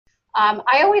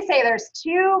I always say there's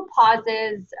two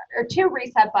pauses or two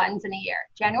reset buttons in a year,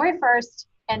 January 1st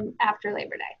and after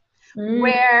Labor Day, Mm,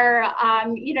 where,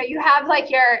 you have like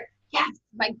yes,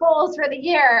 my goals for the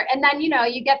year. And then, you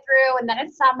get through and then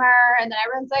it's summer and then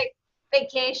everyone's like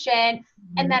vacation.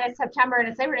 And mhm. then it's September and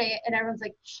it's Labor Day and everyone's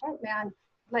like, shit, man,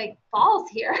 like fall's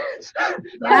here.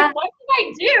 Like, Yeah. what did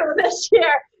I do this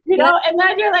year? Yeah. And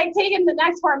then you're like taking the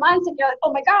next 4 months and you're like,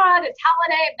 oh my God, it's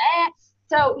holiday. Bleh.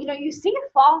 So, you see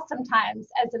fall sometimes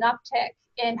as an uptick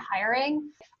in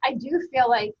hiring. I do feel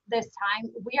like this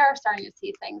time we are starting to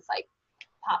see things like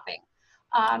popping.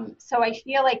 So I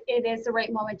feel like it is the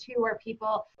right moment too, where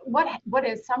people, what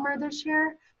is summer this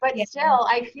year? But Yeah. still,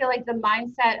 I feel like the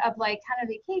mindset of like kind of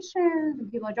vacations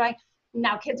and people enjoying.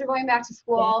 Now kids are going back to Yeah.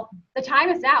 school. The time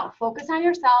is now. Focus on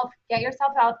yourself. Get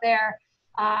yourself out there.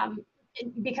 Um,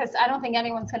 because I don't think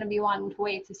anyone's going to be wanting to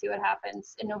wait to see what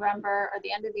happens in November or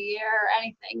the end of the year or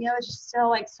anything. It's just still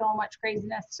like so much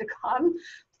craziness to come.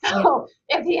 Yeah. So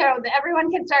if everyone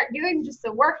can start doing just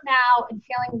the work now and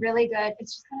feeling really good,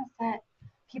 it's just going to set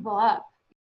people up.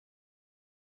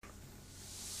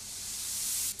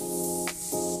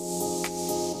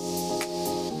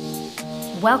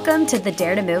 Welcome to the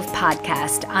Dare to Move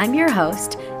podcast. I'm your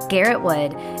host, Garrett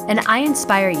Wood, and I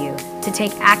inspire you to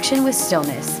take action with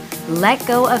stillness, let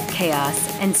go of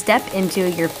chaos, and step into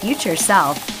your future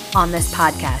self on this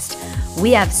podcast.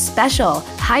 We have special,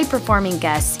 high-performing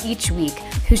guests each week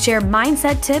who share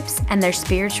mindset tips and their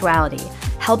spirituality,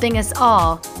 helping us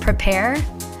all prepare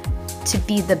to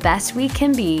be the best we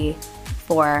can be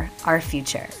for our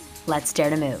future. Let's dare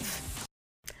to move.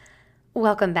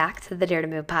 Welcome back to the Dare to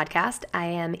Move podcast. I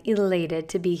am elated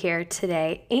to be here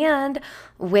today and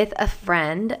with a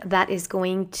friend that is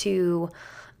going to,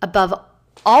 above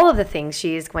all of the things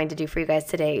she is going to do for you guys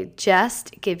today,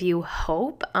 just give you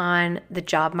hope on the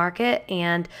job market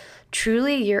and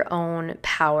truly your own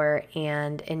power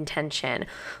and intention.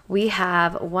 We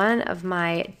have one of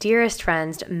my dearest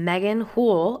friends, Megan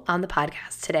Houle, on the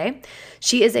podcast today.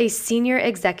 She is a senior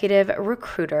executive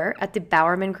recruiter at the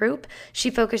Bowerman Group.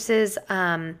 She focuses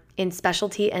in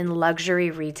specialty and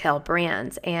luxury retail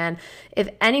brands. And if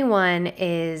anyone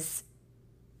is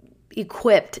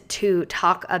equipped to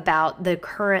talk about the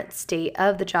current state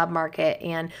of the job market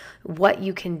and what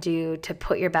you can do to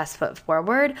put your best foot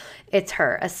forward, it's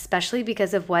her, especially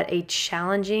because of what a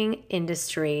challenging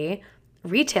industry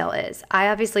retail is. I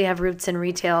obviously have roots in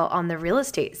retail on the real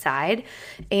estate side.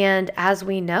 And as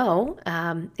we know,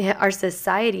 our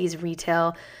society's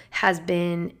retail has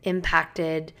been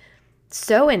impacted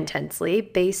so intensely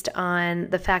based on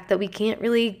the fact that we can't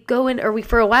really go in, or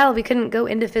for a while we couldn't go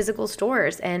into physical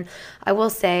stores. And I will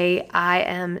say I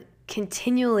am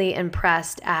continually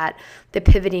impressed at the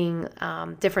pivoting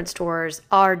different stores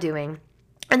are doing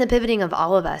and the pivoting of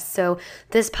all of us. So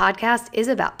this podcast is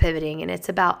about pivoting, and it's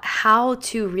about how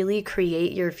to really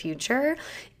create your future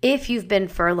if you've been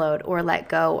furloughed or let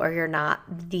go, or you're not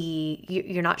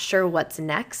sure what's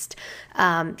next.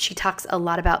 She talks a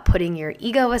lot about putting your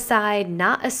ego aside,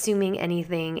 not assuming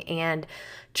anything, and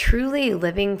truly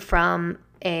living from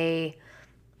a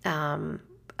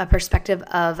perspective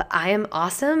of I am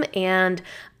awesome and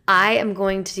I am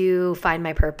going to find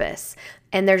my purpose.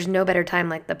 And there's no better time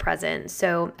like the present.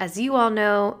 So as you all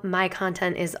know, my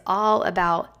content is all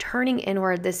about turning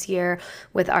inward this year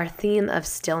with our theme of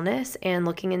stillness and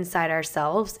looking inside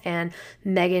ourselves. And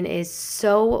Megan is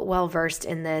so well versed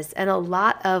in this. And a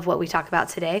lot of what we talk about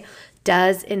today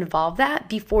does involve that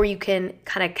before you can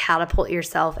kind of catapult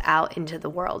yourself out into the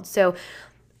world. So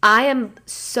I am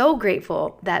so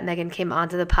grateful that Megan came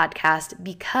onto the podcast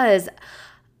because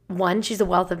one, she's a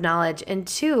wealth of knowledge, and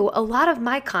two, a lot of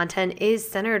my content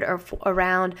is centered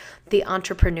around the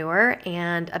entrepreneur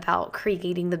and about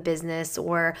creating the business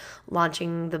or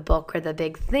launching the book or the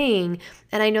big thing.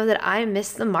 And I know that I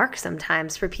miss the mark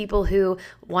sometimes for people who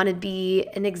want to be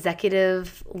an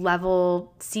executive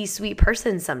level C-suite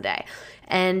person someday.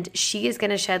 And she is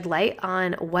going to shed light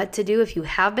on what to do if you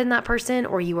have been that person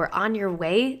or you are on your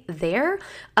way there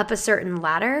up a certain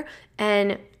ladder.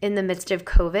 And in the midst of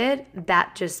COVID,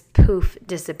 that just poof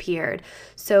disappeared.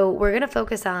 So we're going to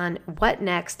focus on what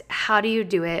next, how do you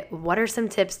do it, what are some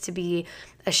tips to be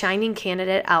a shining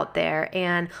candidate out there,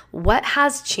 and what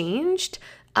has changed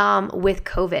with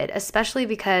COVID, especially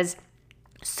because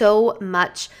so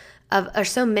many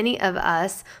of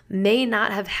us may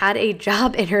not have had a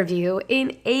job interview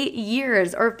in 8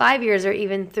 years or 5 years or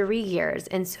even 3 years.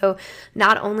 And so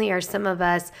not only are some of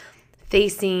us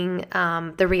facing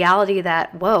the reality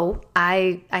that, whoa,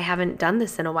 I haven't done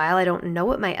this in a while. I don't know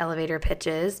what my elevator pitch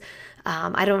is.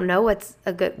 I don't know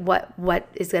what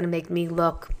is going to make me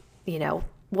look,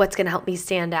 what's going to help me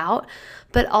stand out,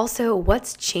 but also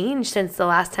what's changed since the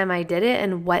last time I did it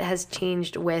and what has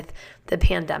changed with the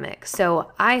pandemic.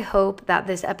 So I hope that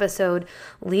this episode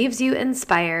leaves you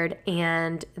inspired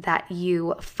and that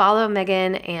you follow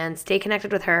Megan and stay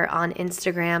connected with her on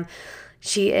Instagram.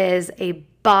 She is a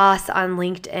boss on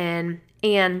LinkedIn,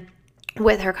 and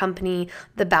with her company,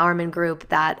 the Bowerman Group,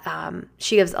 that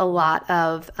she gives a lot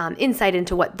of insight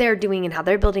into what they're doing and how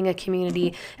they're building a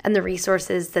community and the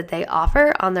resources that they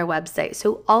offer on their website.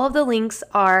 So all of the links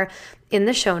are in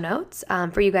the show notes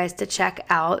for you guys to check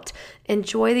out.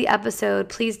 Enjoy the episode.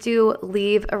 Please do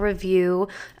leave a review.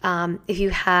 If you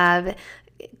have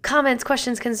comments,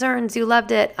 questions, concerns, you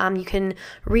loved it, you can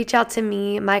reach out to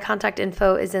me. My contact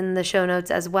info is in the show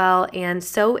notes as well, and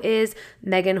so is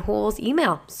Megan Hull's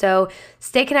email. So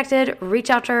stay connected, reach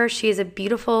out to her. She is a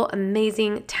beautiful,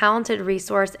 amazing, talented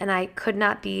resource, and I could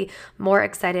not be more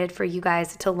excited for you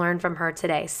guys to learn from her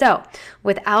today. So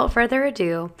without further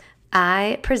ado,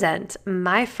 I present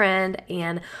my friend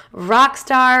and rock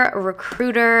star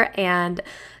recruiter and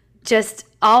just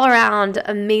all around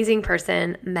amazing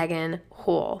person, Megan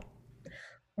Hull.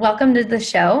 Welcome to the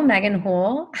show, Megan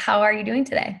Hull. How are you doing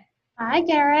today? Hi,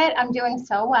 Garrett. I'm doing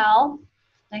so well.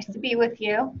 Nice to be with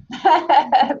you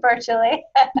virtually.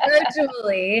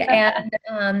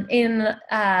 And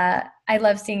I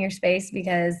love seeing your space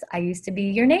because I used to be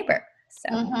your neighbor. So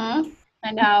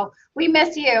I know. We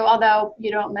miss you, although you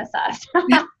don't miss us.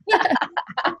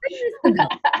 I'll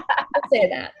say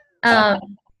that.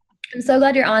 I'm so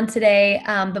glad you're on today.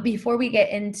 But before we get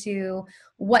into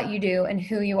what you do and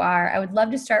who you are, I would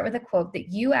love to start with a quote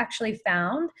that you actually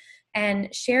found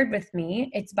and shared with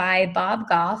me. It's by Bob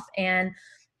Goff, and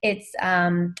it's,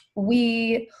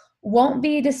 we won't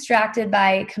be distracted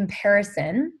by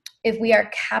comparison if we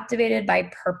are captivated by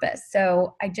purpose.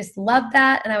 So I just love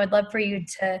that. And I would love for you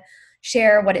to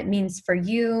share what it means for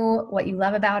you, what you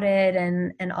love about it,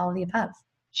 and all of the above.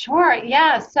 Sure.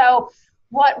 Yeah. So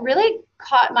what really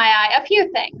caught my eye, a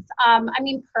few things.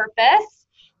 Purpose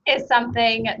is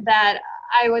something that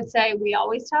I would say we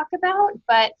always talk about,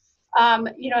 but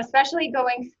especially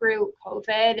going through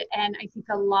COVID, and I think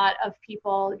a lot of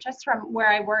people just from where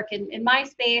I work in my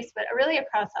space, but really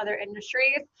across other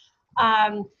industries,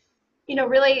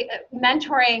 really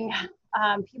mentoring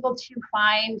people to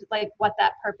find like what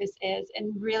that purpose is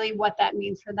and really what that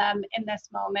means for them in this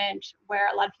moment where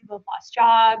a lot of people have lost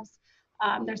jobs.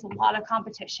 There's a lot of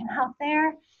competition out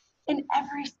there in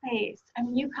every space. I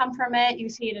mean, you come from it, you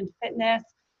see it in fitness,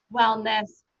 wellness,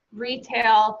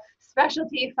 retail,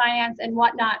 specialty finance, and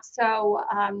whatnot. So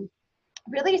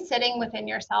really sitting within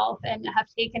yourself and have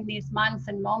taken these months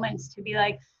and moments to be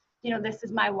like, this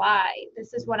is my why.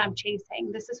 This is what I'm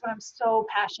chasing. This is what I'm so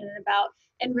passionate about.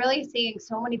 And really seeing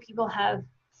so many people have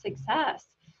success,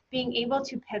 being able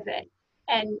to pivot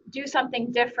and do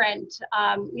something different,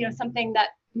 something that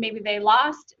maybe they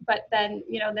lost, but then,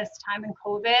 this time in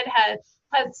COVID has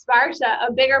sparked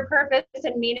a bigger purpose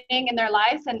and meaning in their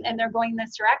lives, and they're going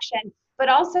this direction. But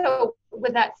also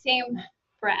with that same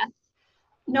breath,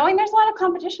 knowing there's a lot of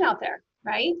competition out there,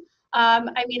 right?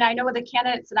 I know with the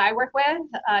candidates that I work with,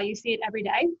 you see it every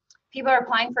day. People are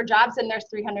applying for jobs and there's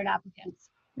 300 applicants.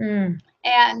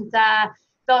 And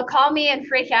they'll call me and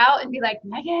freak out and be like,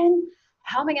 Megan,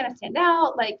 how am I going to stand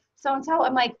out? Like so-and-so.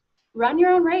 I'm like, run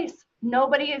your own race.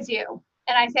 Nobody is you.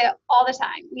 And I say it all the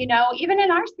time, even in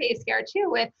our space here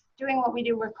too, with doing what we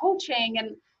do, we're coaching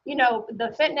and,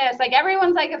 the fitness, like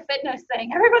everyone's like a fitness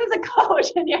thing. Everyone's a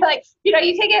coach. And you're like, you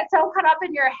take it so caught up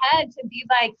in your head to be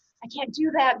like, I can't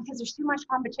do that because there's too much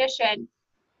competition.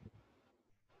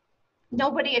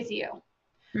 Nobody is you.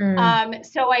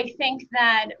 So I think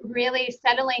that really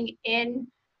settling in,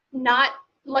 not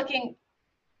looking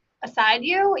aside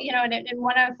you, and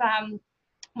one of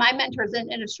my mentors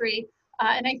in industry,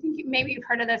 and I think maybe you've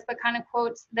heard of this, but kind of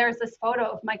quotes, there's this photo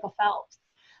of Michael Phelps,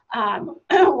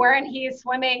 wherein he's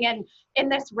swimming and in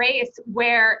this race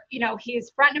where,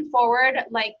 he's front and forward,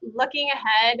 like looking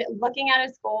ahead, looking at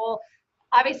his goal.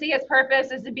 Obviously his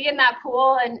purpose is to be in that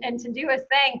pool and to do his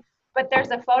thing, but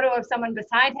there's a photo of someone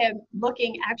beside him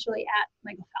looking actually at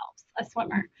Michael Phelps, a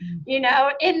swimmer,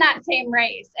 in that same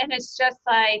race. And it's just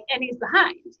like, and he's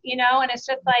behind, and it's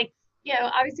just like,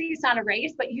 obviously it's not a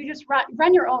race, but you just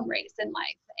run your own race in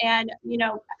life and,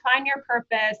 find your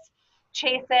purpose,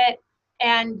 chase it,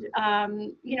 and,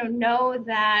 know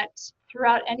that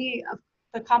throughout any of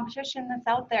the competition that's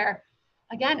out there,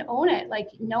 again, own it. Like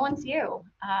no one's you.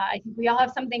 I think we all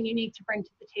have something unique to bring to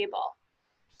the table.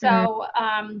 So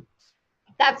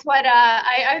that's what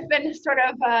I've been sort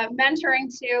of mentoring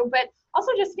to, but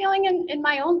also just feeling in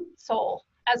my own soul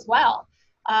as well.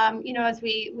 as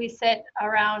we sit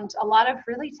around a lot of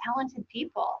really talented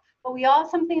people, but we all have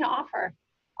something to offer,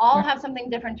 all have something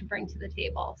different to bring to the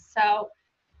table. So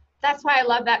that's why I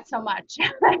love that so much.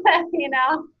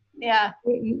 Yeah.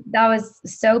 That was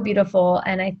so beautiful.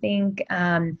 And I think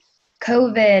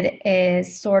COVID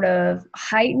is sort of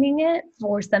heightening it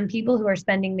for some people who are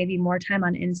spending maybe more time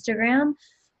on Instagram.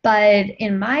 But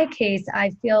in my case,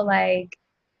 I feel like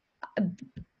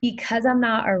because I'm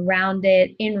not around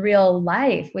it in real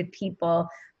life with people,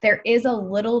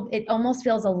 it almost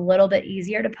feels a little bit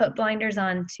easier to put blinders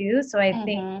on too. So I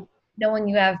think knowing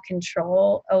you have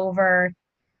control over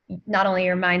not only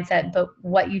your mindset, but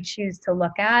what you choose to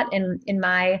look at. And in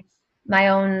my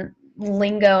own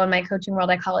lingo in my coaching world,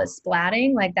 I call it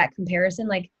splatting, like that comparison.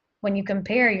 Like when you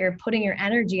compare, you're putting your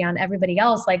energy on everybody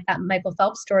else, like that Michael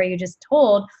Phelps story you just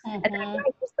told. And that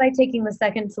guy, just by taking the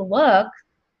second to look,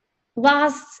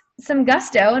 lost some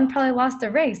gusto and probably lost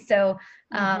the race. So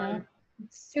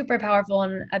super powerful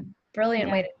and a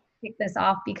brilliant way to kick this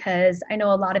off, because I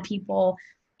know a lot of people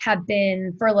have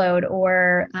been furloughed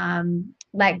or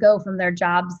let go from their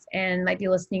jobs and might be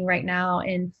listening right now,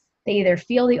 and they either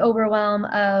feel the overwhelm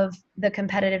of the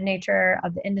competitive nature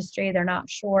of the industry. They're not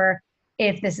sure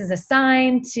if this is a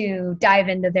sign to dive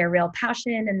into their real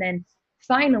passion. And then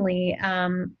finally,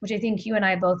 which I think you and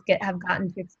I both have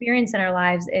gotten to experience in our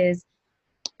lives, is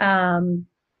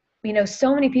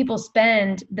so many people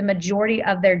spend the majority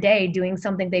of their day doing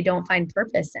something they don't find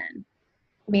purpose in,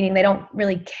 meaning they don't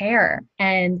really care.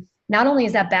 And not only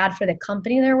is that bad for the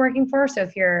company they're working for, so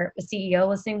if you're a CEO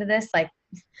listening to this, like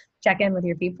check in with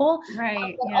your people,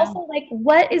 right? But also, like,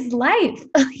 what is life?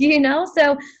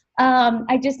 So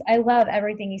I love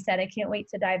everything you said. I can't wait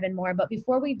to dive in more. But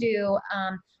before we do,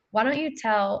 why don't you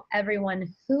tell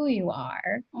everyone who you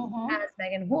are as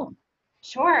Megan Houle?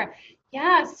 Sure.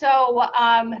 Yeah. So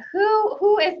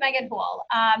who is Megan Houle?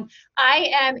 I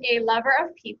am a lover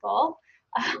of people.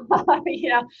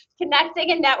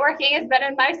 Connecting and networking has been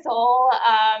in my soul,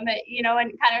 and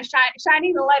kind of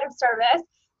shining the light of service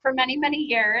for many, many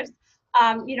years.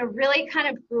 Really kind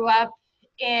of grew up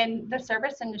in the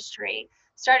service industry,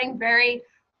 starting very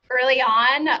early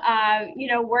on,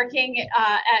 working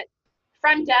at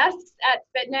front desks at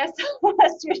fitness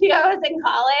studios in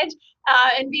college,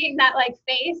 and being that like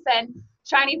face and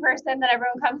shiny person that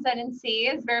everyone comes in and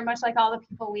sees, very much like all the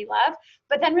people we love,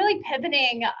 but then really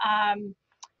pivoting.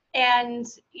 And,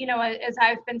 as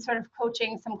I've been sort of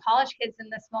coaching some college kids in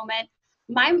this moment,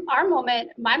 my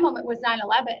moment was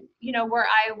 9/11, where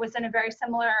I was in a very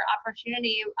similar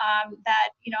opportunity, that,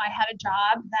 I had a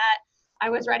job that I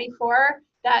was ready for,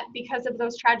 that because of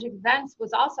those tragic events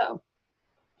was also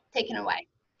taken away.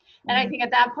 And I think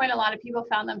at that point, a lot of people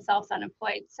found themselves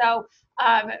unemployed. So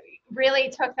really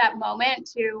took that moment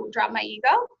to drop my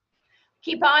ego,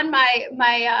 keep on my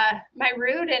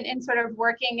route and sort of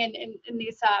working in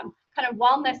these kind of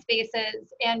wellness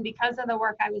spaces. And because of the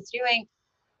work I was doing,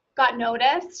 got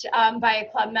noticed by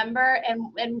a club member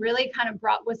and really kind of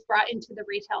was brought into the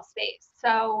retail space.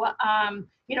 So,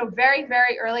 very,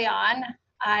 very early on,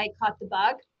 I caught the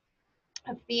bug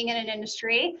of being in an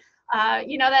industry,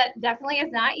 that definitely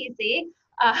is not easy.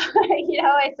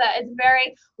 It's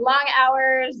very long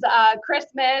hours,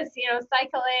 Christmas,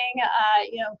 cycling,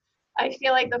 I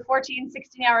feel like the 14,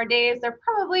 16-hour days, they're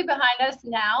probably behind us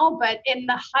now, but in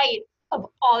the height of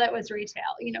all that was retail,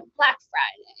 Black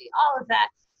Friday, all of that,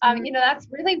 that's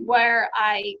really where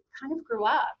I kind of grew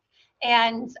up.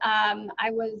 And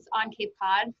I was on Cape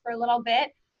Cod for a little bit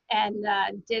and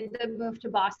did the move to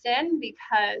Boston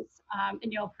because,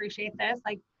 and you'll appreciate this,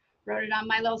 like wrote it on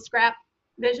my little scrap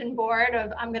vision board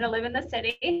of I'm going to live in the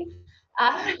city,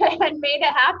 and made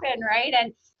it happen, right?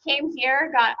 And came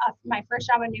here, got my first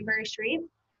job on Newbury Street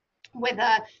with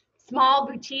a small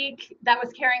boutique that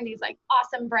was carrying these like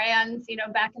awesome brands,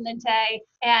 back in the day,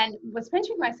 and was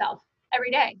pinching myself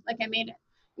every day like I made it.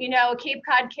 Cape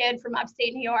Cod kid from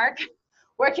upstate New York,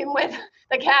 working with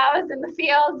the cows in the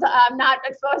fields, not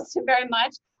exposed to very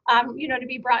much, to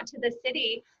be brought to the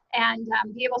city and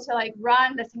be able to like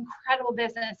run this incredible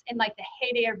business in like the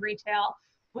heyday of retail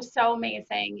was so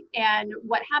amazing. And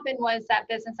what happened was that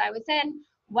business I was in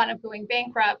wound up going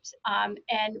bankrupt,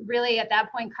 and really at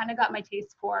that point kind of got my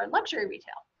taste for luxury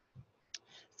retail.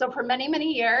 So for many,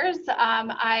 many years,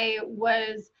 I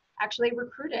was actually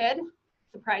recruited,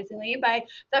 surprisingly, by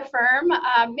the firm,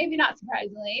 maybe not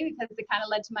surprisingly because it kind of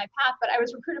led to my path, but I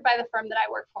was recruited by the firm that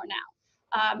I work for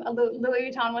now.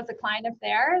 Louis Vuitton was a client of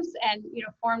theirs, and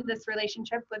formed this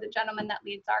relationship with a gentleman that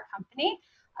leads our company.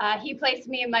 He placed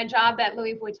me in my job at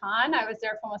Louis Vuitton. I was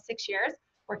there for almost 6 years,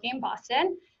 working in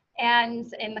Boston and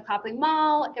in the Copley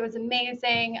Mall. It was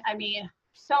amazing. I mean,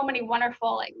 so many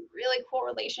wonderful, like really cool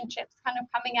relationships kind of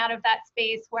coming out of that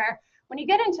space where when you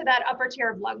get into that upper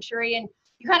tier of luxury and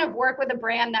you kind of work with a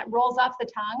brand that rolls off the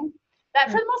tongue,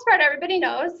 that for the most part, everybody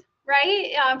knows,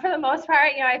 right? For the most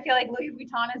part, I feel like Louis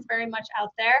Vuitton is very much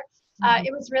out there.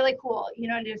 It was really cool,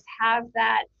 to just have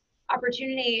that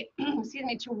opportunity, excuse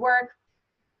me, to work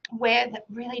with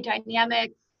really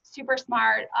dynamic, super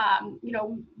smart,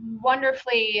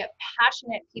 wonderfully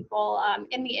passionate people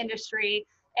in the industry,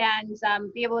 and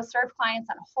be able to serve clients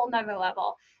on a whole nother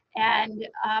level. And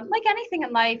like anything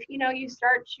in life, you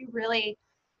start to really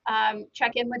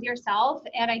check in with yourself.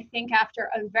 And I think after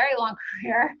a very long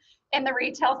career in the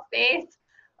retail space,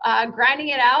 grinding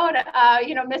it out,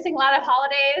 missing a lot of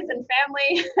holidays and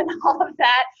family and all of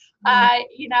that,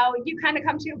 you kind of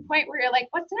come to a point where you're like,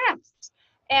 what's next?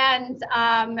 And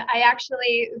I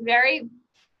actually very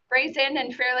brazen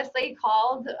and fearlessly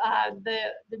called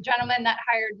the gentleman that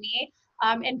hired me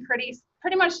and pretty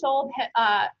much sold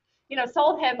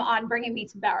him on bringing me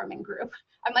to Bowerman Group.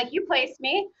 I'm like, you placed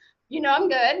me. I'm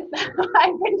good.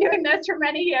 I've been doing this for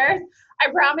many years. I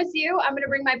promise you, I'm going to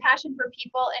bring my passion for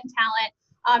people and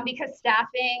talent because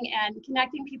staffing and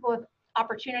connecting people with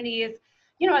opportunities,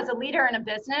 as a leader in a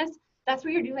business, that's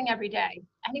what you're doing every day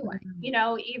anyway,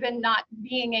 even not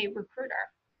being a recruiter.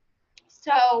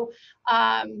 So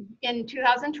in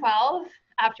 2012,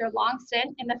 after a long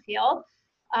stint in the field,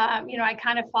 I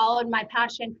kind of followed my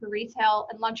passion for retail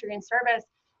and luxury and service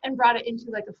and brought it into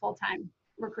like a full-time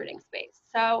recruiting space.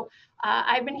 So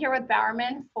I've been here with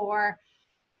Bowerman for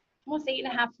almost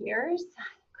 8.5 years.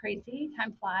 Crazy,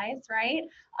 time flies, right?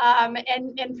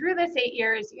 And through this 8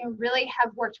 years, really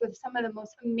have worked with some of the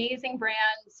most amazing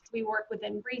brands. We work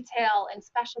within retail and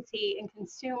specialty and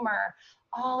consumer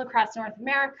all across North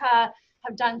America,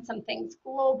 have done some things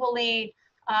globally,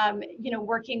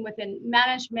 working within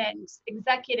management,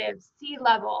 executives,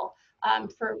 C-level,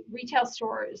 for retail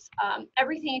stores,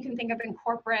 everything you can think of in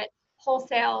corporate,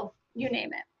 wholesale, you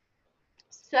name it.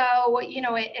 So,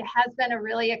 it has been a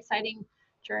really exciting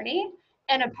journey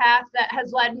and a path that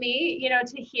has led me,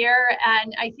 to here.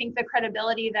 And I think the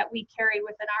credibility that we carry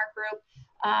within our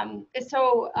group is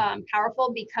so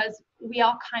powerful because we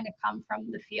all kind of come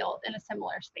from the field in a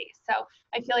similar space. So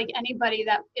I feel like anybody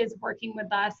that is working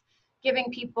with us,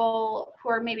 giving people who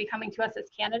are maybe coming to us as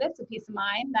candidates a peace of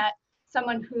mind that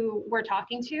someone who we're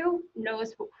talking to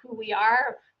knows who we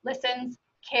are, listens,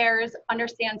 cares,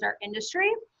 understands our industry,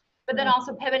 but then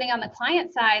also pivoting on the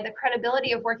client side, the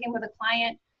credibility of working with a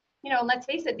client. Let's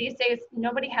face it, these days,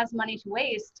 nobody has money to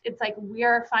waste. It's like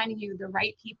we're finding you the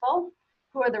right people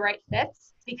who are the right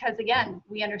fits because, again,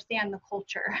 we understand the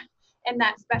culture and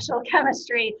that special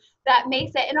chemistry that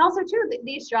makes it, and also, too,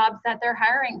 these jobs that they're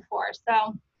hiring for.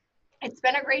 So it's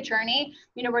been a great journey.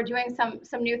 We're doing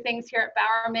some new things here at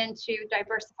Bowerman to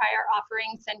diversify our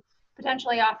offerings and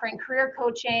potentially offering career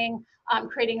coaching,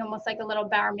 creating almost like a little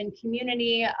Bowerman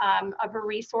community of a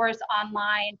resource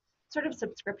online sort of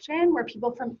subscription where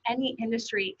people from any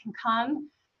industry can come,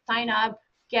 sign up,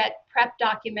 get prep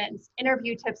documents,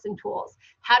 interview tips and tools,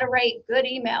 how to write good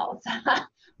emails,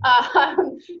 how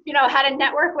to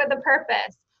network with a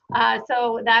purpose.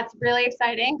 So that's really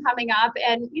exciting coming up.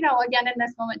 And, again, in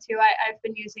this moment too, I've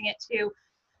been using it to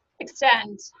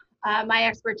extend my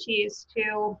expertise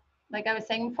to, like I was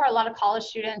saying before, a lot of college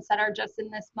students that are just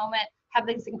in this moment have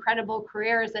these incredible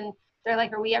careers and they're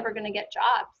like, are we ever going to get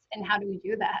jobs? And how do we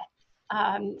do that?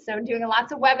 So doing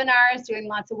lots of webinars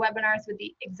with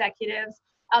the executives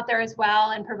out there as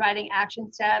well, and providing action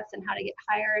steps and how to get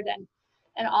hired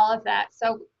and all of that.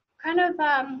 So kind of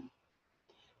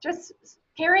just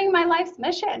carrying my life's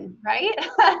mission, right?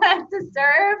 To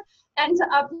serve and to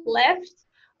uplift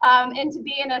and to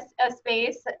be in a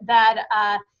space that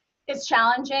is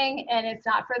challenging and it's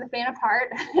not for the faint of heart.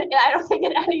 I don't think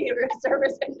in any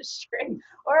service industry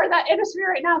or that industry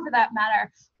right now for that matter,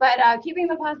 but keeping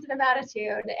the positive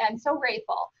attitude and so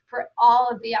grateful for all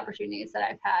of the opportunities that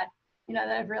I've had, that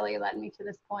have really led me to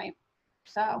this point.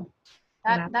 So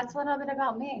that's a little bit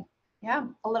about me. Yeah,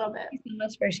 a little bit. Thank you so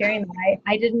much for sharing that.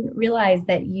 I didn't realize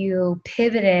that you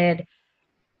pivoted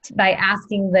by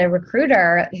asking the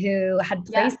recruiter who had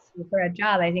placed you for a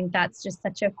job. I think that's just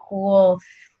such a cool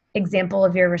example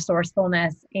of your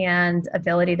resourcefulness and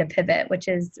ability to pivot, which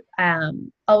is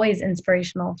always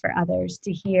inspirational for others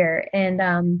to hear. And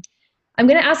I'm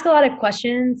going to ask a lot of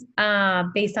questions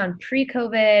based on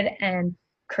pre-COVID and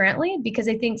currently, because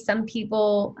I think some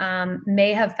people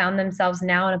may have found themselves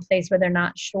now in a place where they're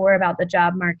not sure about the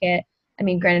job market. I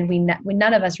mean, granted, we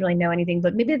none of us really know anything,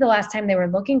 but maybe the last time they were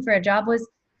looking for a job was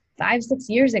 5-6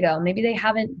 years ago. Maybe they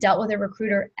haven't dealt with a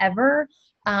recruiter ever.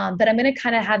 But I'm going to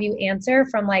kind of have you answer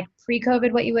from like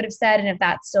pre-COVID what you would have said, and if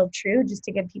that's still true, just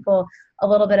to give people a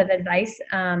little bit of advice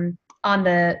on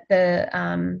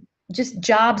the just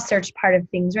job search part of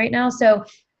things right now. So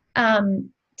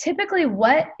typically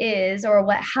what is or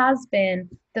what has been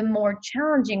the more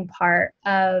challenging part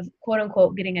of quote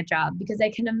unquote getting a job? Because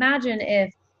I can imagine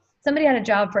if somebody had a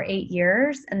job for 8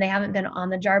 years and they haven't been on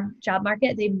the job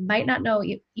market, they might not know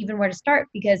even where to start,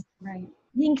 because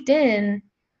LinkedIn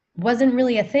wasn't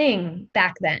really a thing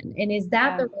back then. And is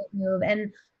that the right move?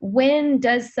 And what's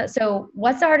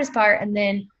the hardest part? And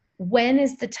then when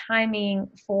is the timing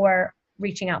for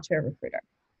reaching out to a recruiter?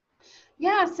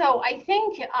 Yeah, so I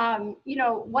think,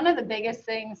 one of the biggest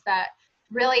things that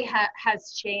really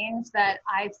has changed that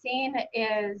I've seen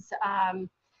is,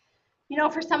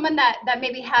 for someone that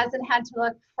maybe hasn't had to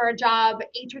look for a job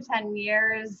 8 or 10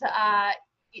 years,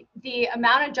 the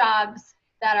amount of jobs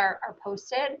that are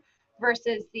posted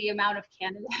versus the amount of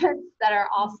candidates that are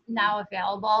also now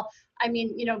available. I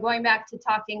mean, going back to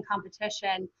talking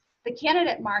competition, the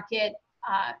candidate market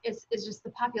is just,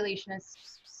 the population is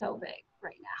so big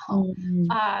right now.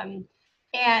 Mm-hmm.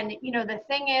 And the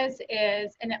thing is,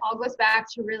 and it all goes back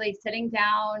to really sitting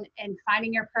down and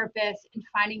finding your purpose and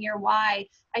finding your why.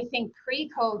 I think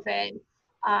pre-COVID,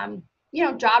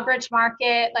 job rich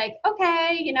market, like,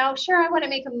 okay, sure, I want to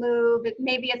make a move.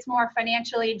 Maybe it's more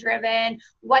financially driven.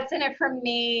 What's in it for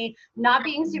me? Not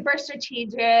being super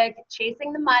strategic,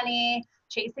 chasing the money,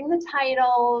 chasing the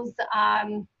titles.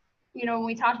 When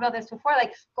we talked about this before,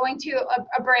 like going to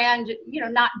a brand,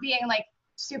 not being like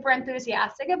super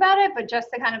enthusiastic about it, but just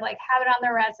to kind of like have it on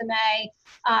their resume,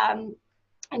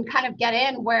 and kind of get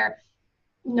in, where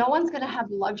no one's going to have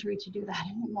the luxury to do that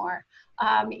anymore.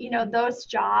 Those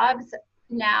jobs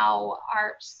now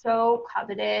are so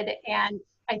coveted, and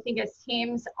I think as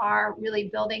teams are really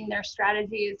building their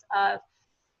strategies of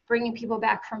bringing people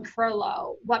back from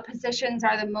furlough, what positions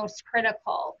are the most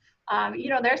critical?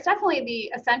 There's definitely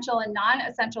the essential and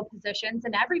non-essential positions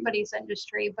in everybody's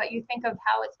industry, but you think of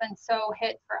how it's been so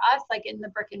hit for us, like in the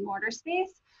brick and mortar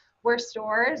space, where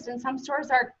some stores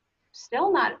are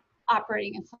still not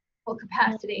operating in full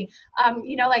capacity.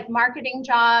 Like marketing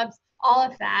jobs, all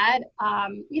of that. A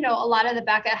lot of the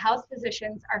back of house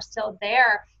positions are still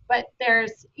there, but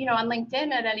there's, on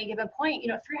LinkedIn at any given point,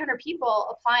 300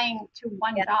 people applying to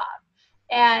one job.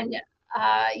 And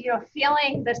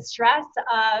feeling the stress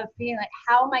of being like,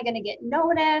 how am I going to get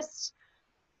noticed?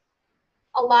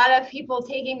 A lot of people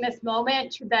taking this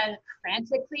moment to then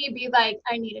frantically be like,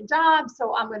 I need a job,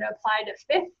 so I'm going to apply to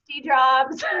 50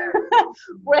 jobs,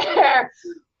 where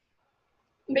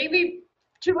maybe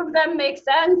 2 of them make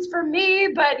sense for me,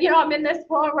 but I'm in this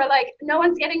point where like no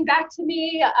one's getting back to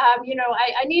me.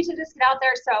 I need to just get out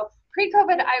there. So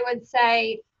pre-COVID, I would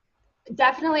say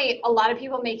definitely a lot of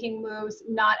people making moves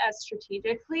not as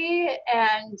strategically,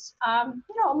 and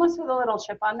almost with a little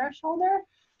chip on their shoulder,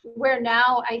 where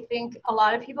now I think a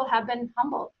lot of people have been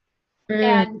humbled.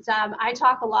 And I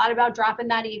talk a lot about dropping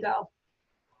that ego.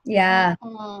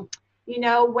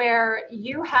 Where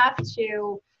you have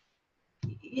to,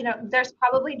 there's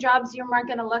probably jobs you're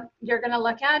going to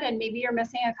look at, and maybe you're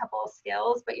missing a couple of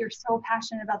skills, but you're so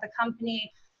passionate about the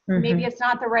company. Maybe it's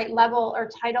not the right level or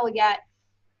title yet,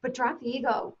 but drop the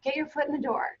ego, get your foot in the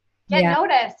door, get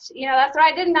noticed. That's what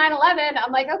I did in 9/11.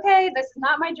 I'm like, okay, this is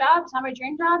not my job. It's not my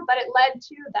dream job, but it led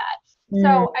to that.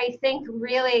 So I think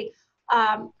really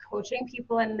coaching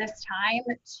people in this time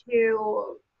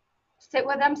to sit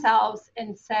with themselves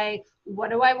and say,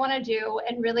 what do I want to do?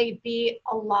 And really be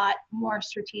a lot more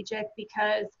strategic,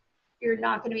 because you're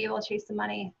not going to be able to chase the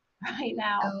money right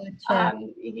now.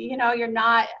 You're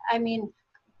not,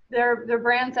 there are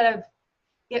brands that have,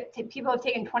 people have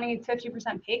taken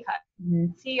 20-50% pay cut.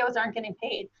 CEOs aren't getting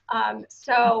paid.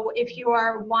 So if you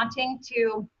are wanting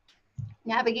to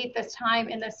navigate this time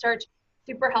in the search,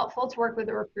 super helpful to work with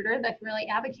a recruiter that can really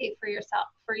advocate for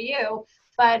you.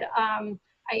 But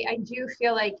I do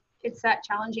feel like it's that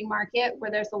challenging market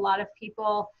where there's a lot of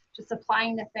people just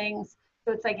applying to things.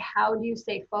 So it's like, how do you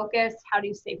stay focused? How do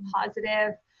you stay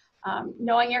positive?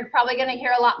 Knowing you're probably going to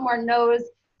hear a lot more no's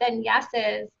than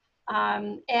yeses.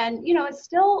 And, it's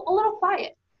still a little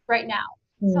quiet right now.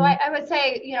 So I would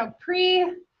say,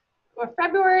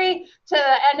 February to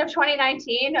the end of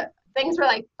 2019, things were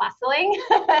like bustling.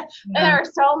 And there are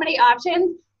so many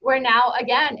options, where now,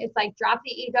 again, it's like, drop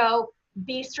the ego,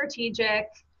 be strategic.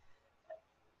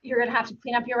 You're going to have to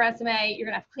clean up your resume. You're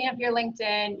going to have to clean up your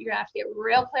LinkedIn. You're going to have to get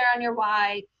real clear on your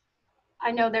why.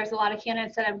 I know there's a lot of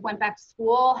candidates that have went back to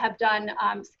school, have done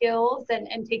skills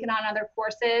and taken on other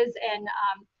courses, and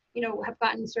have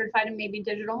gotten certified in maybe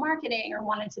digital marketing or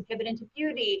wanted to pivot into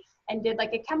beauty and did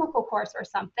like a chemical course or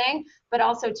something, but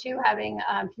also too having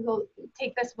people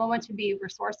take this moment to be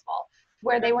resourceful,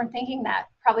 where they weren't thinking that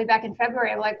probably back in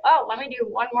February, like, oh, let me do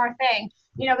one more thing,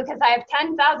 because I have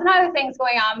 10,000 other things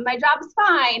going on. My job is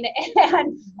fine.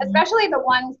 And especially the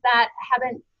ones that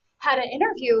haven't had an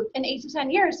interview in 8 to 10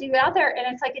 years, you get out there and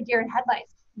it's like a deer in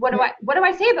headlights. What do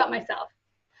I say about myself?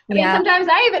 I mean, sometimes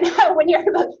I even, when you're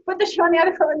put the shoe on the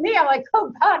other foot with me, I'm like,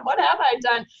 oh God, what have I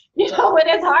done? It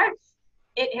is hard.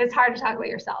 It is hard to talk about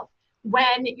yourself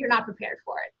when you're not prepared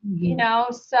for it,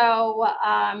 So,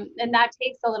 and that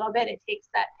takes a little bit. It takes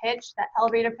that pitch, that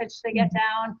elevator pitch to get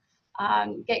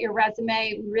down, get your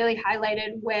resume really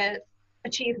highlighted with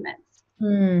achievements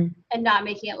and not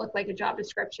making it look like a job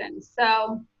description.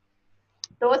 So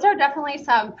those are definitely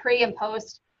some pre and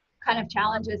post kind of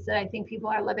challenges that I think people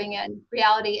are living in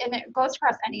reality, and it goes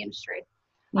across any industry.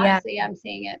 Honestly, I'm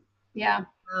seeing it. Yeah.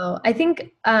 Oh, I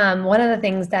think one of the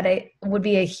things that it would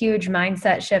be a huge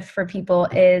mindset shift for people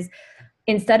is,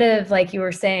 instead of, like you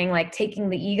were saying, like taking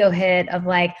the ego hit of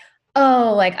like,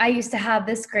 oh, like I used to have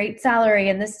this great salary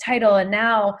and this title, and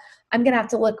now I'm going to have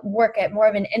to work at more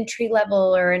of an entry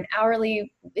level or an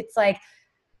hourly. It's like,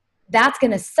 that's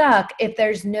going to suck if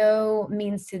there's no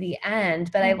means to the end.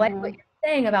 But I like what you're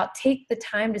saying about take the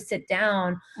time to sit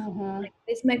down. Like,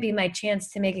 this might be my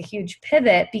chance to make a huge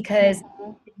pivot, because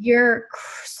you're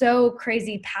so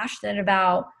crazy passionate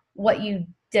about what you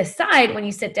decide when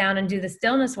you sit down and do the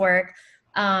stillness work.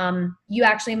 You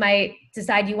actually might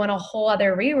decide you want a whole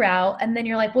other reroute. And then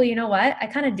you're like, well, you know what? I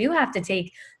kind of do have to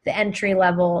take the entry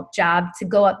level job to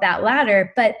go up that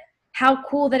ladder, but how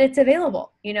cool that it's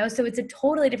available, So it's a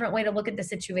totally different way to look at the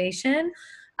situation.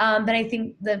 But I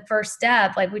think the first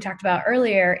step, like we talked about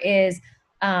earlier, is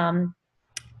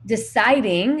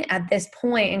deciding at this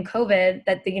point in COVID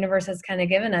that the universe has kind of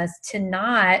given us to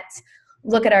not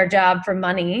look at our job for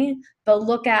money, but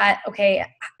look at, okay,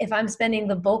 if I'm spending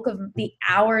the bulk of the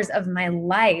hours of my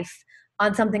life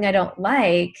on something I don't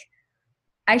like,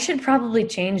 I should probably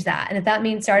change that. And if that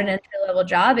means start an entry-level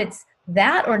job, it's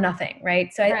that or nothing,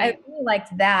 right? So I really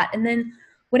liked that. And then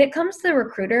when it comes to the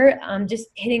recruiter, just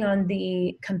hitting on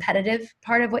the competitive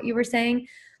part of what you were saying,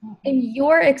 in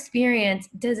your experience,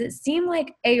 does it seem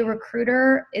like a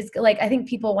recruiter is like, I think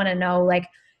people want to know, like,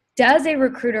 does a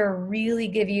recruiter really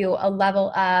give you a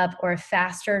level up or a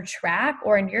faster track?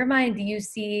 Or in your mind, do you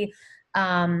see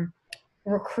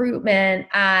recruitment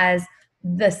as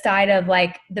the side of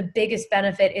like the biggest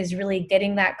benefit is really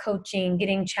getting that coaching,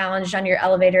 getting challenged on your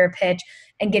elevator pitch,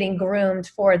 and getting groomed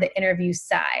for the interview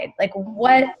side? Like,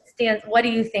 what do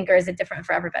you think, or is it different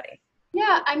for everybody?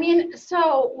 Yeah, I mean,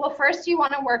 well, first you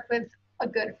want to work with a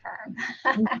good firm.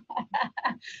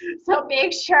 So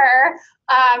make sure,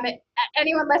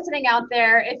 anyone listening out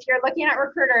there, if you're looking at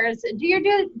recruiters, do your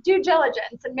due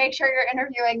diligence and make sure you're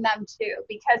interviewing them too,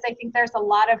 because I think there's a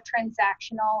lot of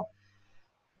transactional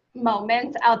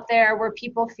moments out there where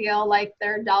people feel like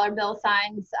they're dollar bill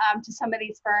signs to some of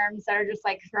these firms that are just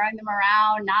like throwing them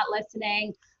around, not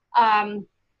listening.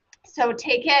 So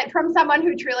take it from someone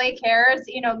who truly cares,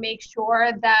 make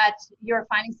sure that you're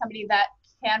finding somebody that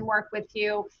can work with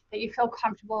you, that you feel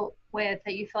comfortable with,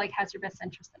 that you feel like has your best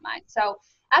interest in mind. So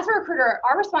as a recruiter,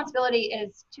 our responsibility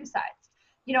is two sides.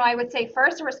 I would say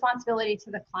first, a responsibility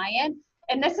to the client.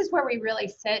 And this is where we really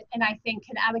sit and I think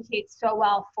can advocate so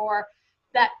well for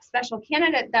that special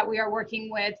candidate that we are working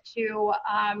with to,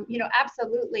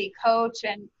 absolutely coach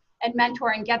and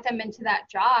mentor and get them into that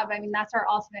job. I mean, that's our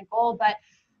ultimate goal. But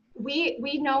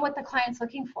we know what the client's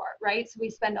looking for, right? So we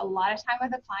spend a lot of time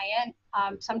with the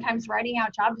client, sometimes writing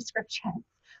out job descriptions.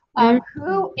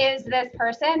 Who is this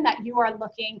person that you are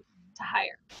looking to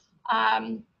hire?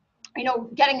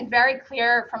 Getting very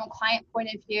clear from a client point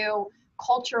of view,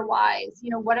 culture-wise,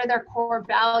 what are their core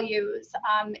values?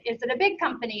 Is it a big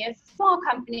company? Is it a small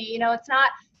company? It's not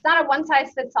a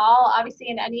one-size-fits-all. Obviously,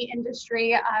 in any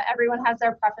industry, everyone has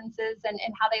their preferences and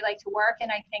how they like to work.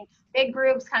 And I think big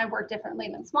groups kind of work differently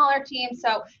than smaller teams.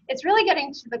 So it's really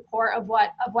getting to the core of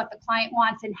what the client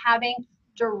wants and having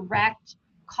direct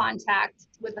contact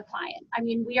with the client. I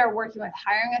mean, we are working with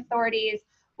hiring authorities,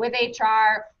 with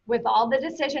HR, with all the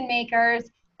decision makers,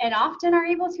 and often are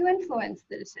able to influence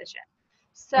the decision.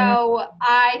 So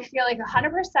I feel like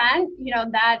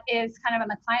 100%, that is kind of on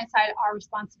the client side, our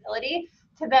responsibility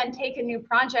to then take a new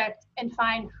project and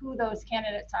find who those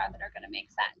candidates are that are going to make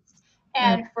sense.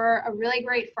 And for a really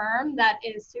great firm that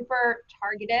is super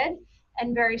targeted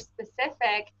and very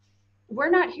specific, we're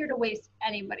not here to waste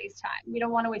anybody's time. We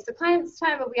don't want to waste the client's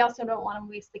time, but we also don't want to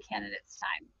waste the candidate's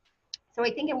time. So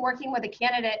I think in working with a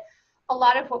candidate, a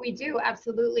lot of what we do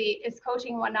absolutely is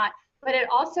coaching and whatnot, but it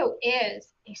also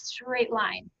is a straight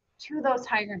line to those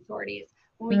hiring authorities.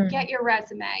 When we get your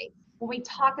resume, when we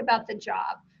talk about the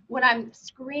job, when I'm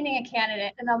screening a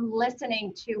candidate and I'm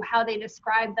listening to how they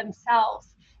describe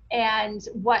themselves and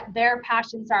what their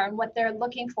passions are and what they're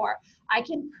looking for, I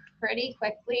can pretty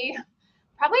quickly,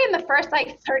 probably in the first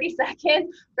like 30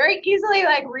 seconds, very easily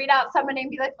like read out someone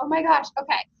and be like, oh my gosh,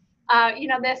 okay.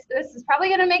 This is probably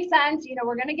going to make sense.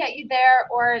 We're going to get you there,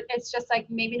 or it's just like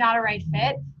maybe not a right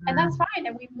fit, and that's fine.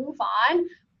 And we move on.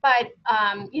 But,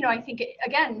 I think,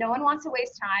 again, no one wants to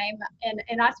waste time,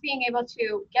 and us being able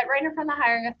to get right in front of the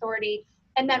hiring authority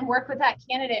and then work with that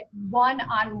candidate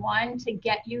one-on-one to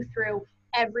get you through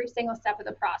every single step of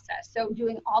the process. So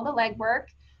doing all the legwork,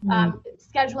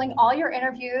 scheduling all your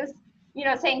interviews,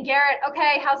 saying, Garrett,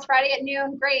 okay, how's Friday at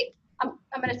noon? Great.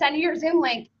 I'm going to send you your Zoom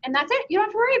link, and that's it. You don't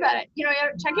have to worry about it.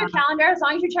 Check your calendar. As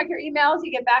long as you check your emails,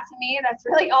 you get back to me. That's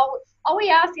really all we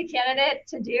ask a candidate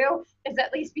to do is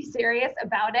at least be serious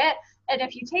about it. And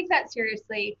if you take that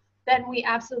seriously, then we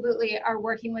absolutely are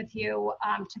working with you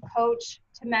to coach,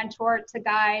 to mentor, to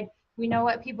guide. We know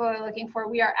what people are looking for.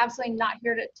 We are absolutely not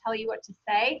here to tell you what to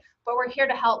say, but we're here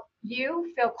to help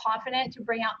you feel confident to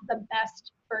bring out the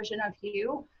best version of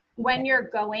you when you're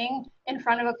going in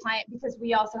front of a client, because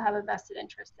we also have a vested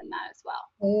interest in that as well.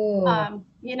 Ooh.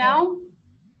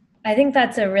 I think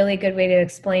that's a really good way to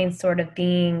explain sort of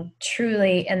being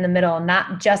truly in the middle,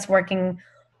 not just working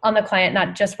on the client,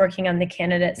 not just working on the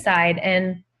candidate side.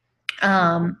 And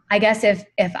I guess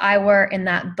if I were in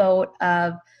that boat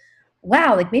of,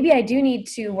 wow, like maybe I do need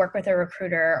to work with a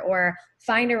recruiter or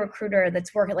find a recruiter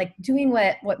that's working, like doing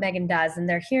what Megan does, and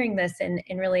they're hearing this and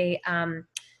really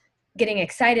getting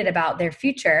excited about their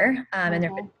future and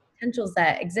their potentials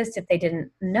that exist if they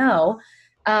didn't know,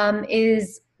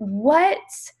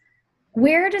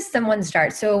 where does someone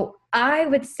start? So I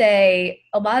would say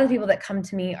a lot of people that come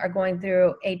to me are going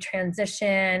through a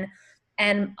transition,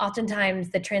 and oftentimes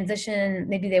the transition,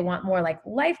 maybe they want more like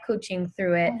life coaching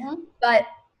through it, but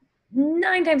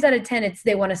 9 times out of 10,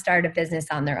 they want to start a business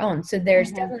on their own. So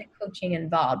there's definitely coaching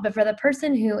involved. But for the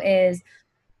person who is,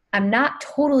 I'm not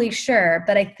totally sure,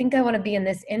 but I think I want to be in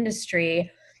this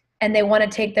industry, and they want to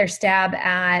take their stab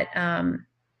at,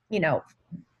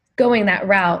 going that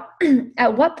route,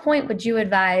 at what point would you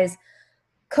advise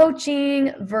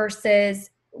coaching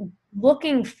versus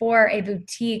looking for a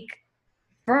boutique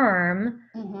firm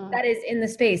that is in the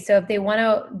space? So if they want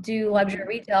to do luxury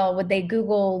retail, would they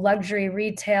Google luxury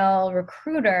retail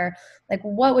recruiter? Like,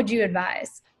 what would you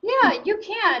advise? Yeah, you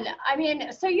can. I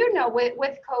mean, so,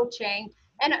 with coaching,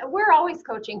 and we're always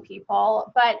coaching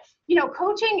people, but,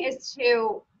 coaching is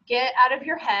to get out of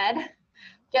your head,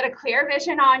 get a clear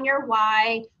vision on your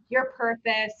why, your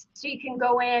purpose, so you can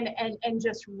go in and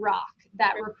just rock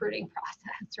that recruiting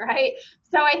process, right?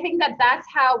 So I think that's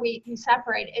how we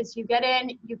separate, is you get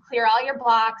in, you clear all your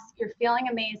blocks, you're feeling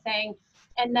amazing,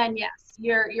 and then yes,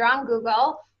 you're on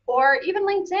Google or even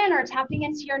LinkedIn or tapping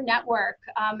into your network,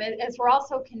 as we're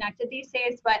also connected these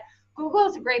days. But Google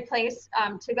is a great place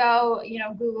to go,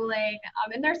 Googling,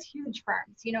 and there's huge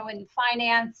firms, in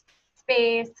finance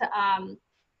space,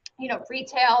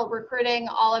 retail, recruiting,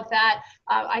 all of that.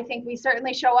 I think we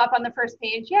certainly show up on the first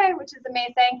page, yay, which is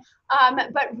amazing.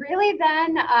 But really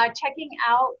then checking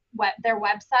out their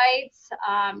websites,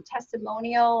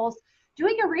 testimonials,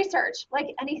 doing your research, like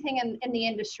anything in the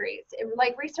industries,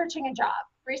 like researching a job,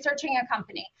 researching a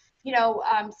company,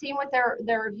 seeing what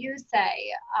their reviews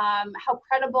say, how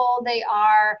credible they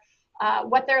are,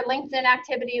 what their LinkedIn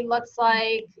activity looks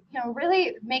like,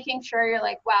 really making sure you're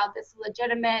like, wow, this is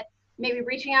legitimate. Maybe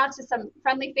reaching out to some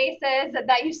friendly faces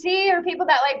that you see, or people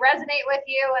that like resonate with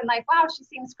you and like, wow, she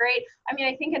seems great. I mean,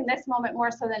 I think in this moment more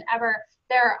so than ever,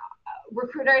 there are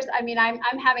recruiters. I mean, I'm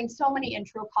having so many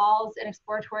intro calls and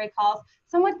exploratory calls,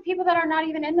 some with people that are not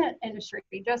even in the industry,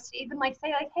 just even like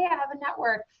say like, hey, I have a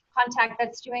network contact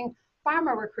that's doing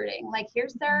pharma recruiting. Like,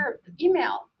 here's their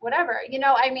email, whatever,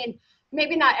 I mean,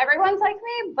 maybe not everyone's like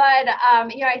me, but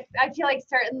I feel like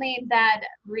certainly that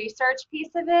research piece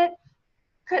of it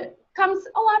comes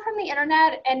a lot from the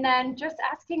internet, and then just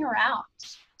asking around.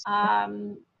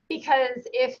 Because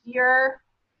if you're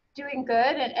doing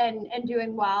good and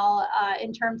doing well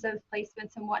in terms of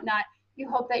placements and whatnot, you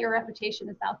hope that your reputation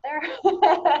is out there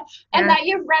and that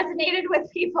you've resonated with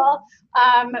people.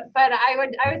 But I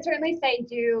would certainly say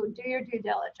do your due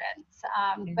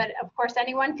diligence. But of course,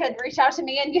 anyone could reach out to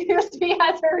me and use me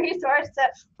as a resource to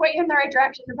point you in the right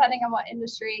direction, depending on what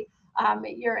industry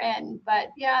you're in. But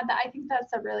yeah, I think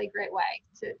that's a really great way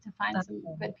to find some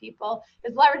good people,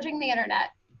 is leveraging the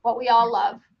internet, what we all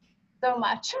love. so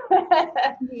much.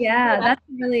 Yeah, that's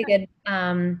a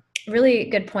really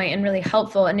good point and really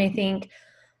helpful. And I think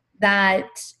that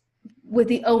with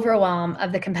the overwhelm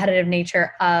of the competitive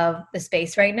nature of the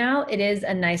space right now, it is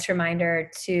a nice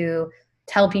reminder to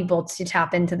tell people to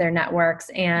tap into their networks.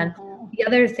 And the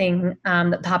other thing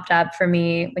that popped up for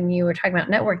me when you were talking about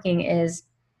networking is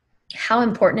how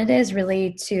important it is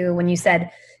really to, when you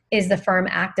said, is the firm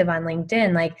active on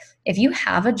LinkedIn? Like if you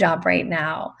have a job right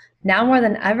now more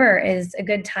than ever is a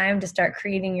good time to start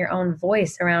creating your own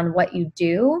voice around what you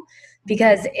do.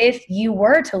 Because if you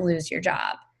were to lose your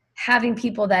job, having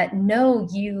people that know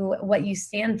you, what you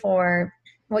stand for,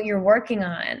 what you're working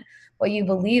on, what you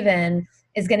believe in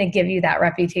is going to give you that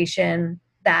reputation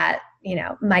that, you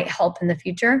know, might help in the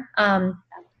future.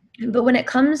 But when it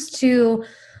comes to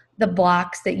the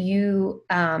blocks that you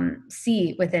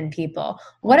see within people,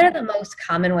 what are the most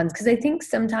common ones? Because I think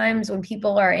sometimes when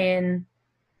people are in,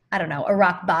 I don't know, a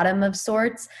rock bottom of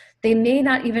sorts, they may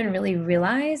not even really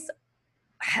realize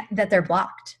that they're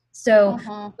blocked. So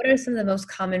what are some of the most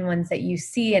common ones that you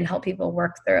see and help people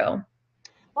work through?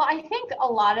 Well, I think a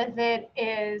lot of it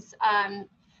is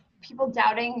people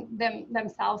doubting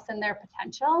themselves and their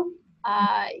potential,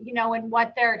 you know, and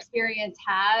what their experience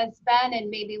has been, and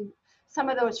maybe some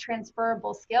of those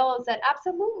transferable skills that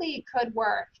absolutely could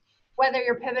work, whether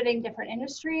you're pivoting different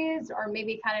industries or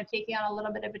maybe kind of taking on a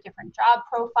little bit of a different job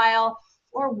profile,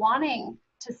 or wanting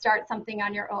to start something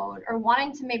on your own, or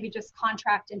wanting to maybe just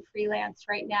contract and freelance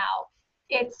right now.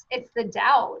 It's the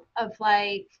doubt of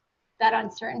like that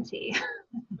uncertainty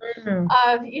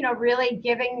of, you know, really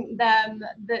giving them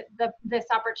this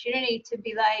opportunity to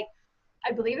be like,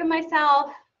 I believe in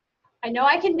myself. I know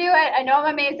I can do it. I know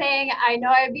I'm amazing. I know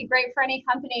I'd be great for any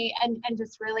company, and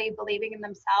just really believing in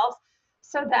themselves.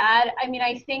 So that, I mean,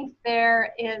 I think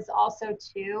there is also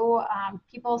too,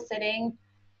 people sitting,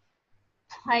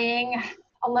 playing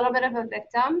a little bit of a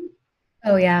victim.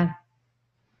 Oh yeah.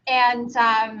 And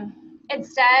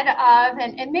instead of,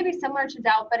 and maybe similar to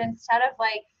doubt, but instead of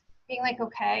like being like,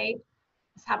 okay,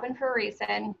 this happened for a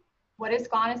reason. What is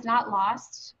gone is not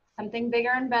lost. Something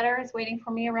bigger and better is waiting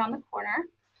for me around the corner.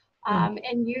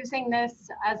 And using this,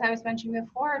 as I was mentioning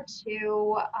before,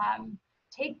 to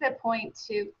take the point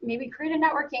to maybe create a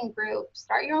networking group,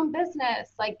 start your own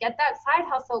business, like get that side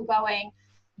hustle going.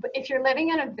 But if you're living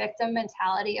in a victim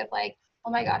mentality of like,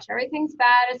 oh my gosh, everything's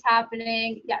bad is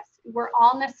happening. Yes, we're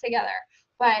all in this together,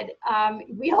 but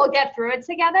we all get through it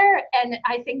together. And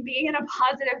I think being in a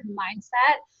positive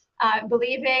mindset,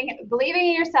 believing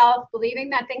in yourself, believing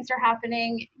that things are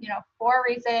happening, you know, for a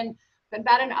reason, good,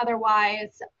 bad, and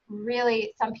otherwise.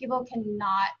 Really, some people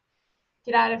cannot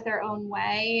get out of their own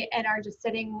way and are just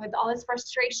sitting with all this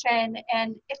frustration.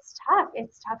 And it's tough.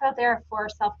 It's tough out there for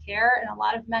self-care and a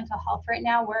lot of mental health right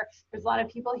now, where there's a lot of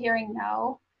people hearing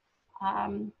no.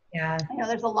 Yeah. You know,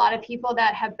 there's a lot of people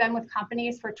that have been with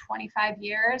companies for 25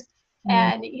 years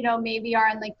and, you know, maybe are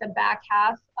in like the back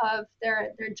half of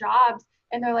their jobs.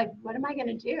 And they're like, what am I going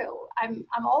to do? I'm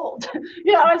old.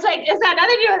 You know, it's like, it's got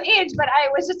nothing to do with age, but I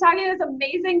was just talking to this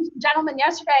amazing gentleman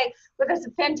yesterday with this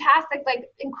fantastic, like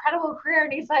incredible career.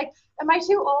 And he's like, am I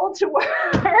too old to work?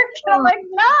 And I'm like,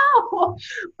 no.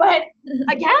 But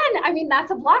again, I mean,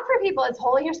 that's a block for people. It's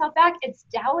holding yourself back. It's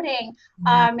doubting.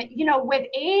 You know, with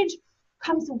age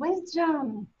comes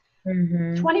wisdom.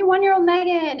 21-year-old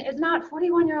Megan is not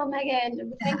 41-year-old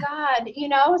Megan. Thank God, you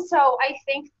know? So I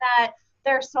think that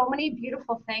there are so many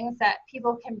beautiful things that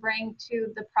people can bring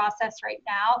to the process right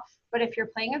now. But if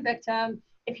you're playing a victim,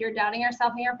 if you're doubting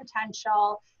yourself and your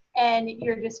potential, and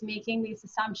you're just making these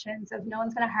assumptions of no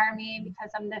one's going to hire me because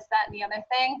I'm this, that, and the other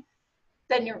thing,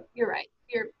 then you're right.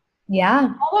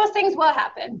 All those things will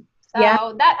happen.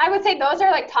 So that, I would say those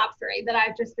are like top three that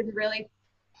I've just been really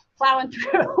plowing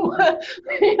through,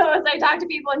 you know, as I talk to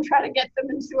people and try to get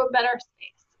them into a better space.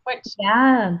 Which,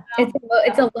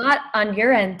 it's a lot on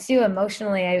your end too,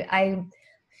 emotionally. I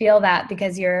feel that,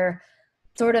 because you're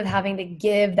sort of having to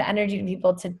give the energy to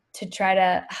people to try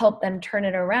to help them turn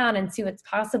it around and see what's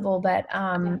possible. But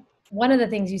one of the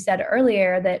things you said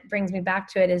earlier that brings me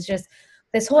back to it is just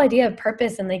this whole idea of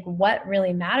purpose and like what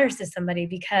really matters to somebody.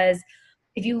 Because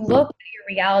if you look at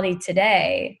your reality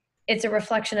today, it's a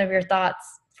reflection of your thoughts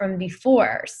from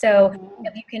before. So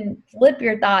if you can flip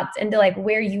your thoughts into like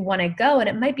where you want to go, and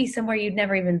it might be somewhere you'd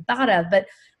never even thought of, but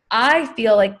I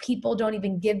feel like people don't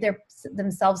even give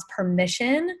themselves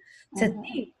permission to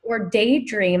think or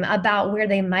daydream about where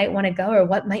they might want to go or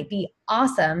what might be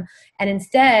awesome. And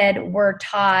instead we're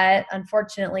taught,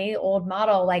 unfortunately, old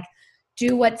model, like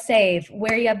do what's safe,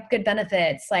 where you have good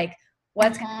benefits, like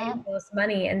what's going to pay the most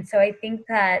money. And so I think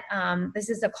that this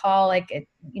is a call, like,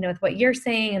 you know, with what you're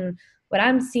saying and what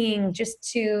I'm seeing, just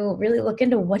to really look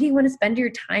into what do you want to spend your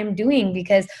time doing,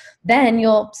 because then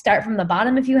you'll start from the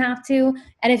bottom if you have to.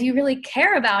 And if you really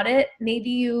care about it, maybe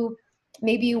you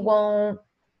won't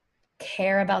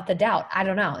care about the doubt. I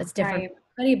don't know. It's different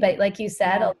for everybody, but like you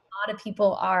said, a lot of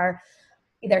people are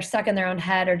either stuck in their own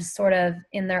head or just sort of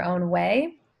in their own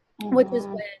way, which is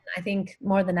when I think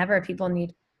more than ever people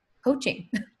need coaching.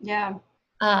 Yeah.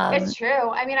 It's true.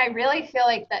 I mean, I really feel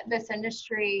like that this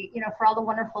industry, for all the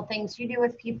wonderful things you do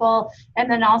with people,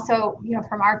 and then also,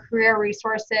 from our career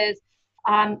resources,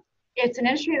 it's an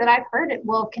industry that I've heard it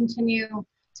will continue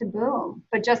to boom.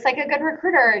 But just like a good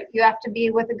recruiter, you have to be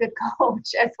with a good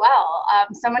coach as well.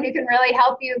 Someone who can really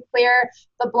help you clear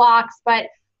the blocks. But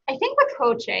I think with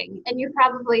coaching, and you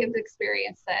probably have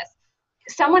experienced this,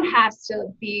 someone has to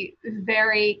be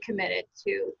very committed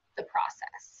to the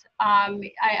process.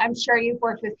 I'm sure you've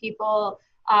worked with people,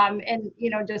 and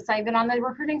just even on the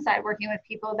recruiting side, working with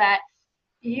people that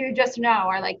you just know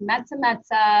are like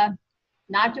metza,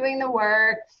 not doing the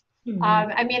work.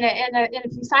 I mean, and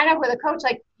if you sign up with a coach,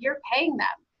 like, you're paying them,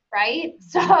 right?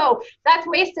 So that's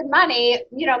wasted money.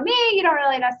 You don't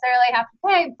really necessarily have to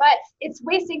pay, but it's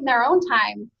wasting their own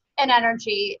time and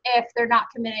energy if they're not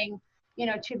committing,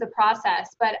 to the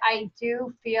process. But I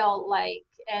do feel like,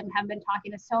 and have been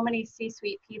talking to so many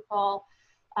C-suite people,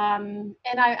 and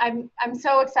I'm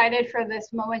so excited for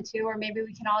this moment too, or maybe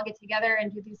we can all get together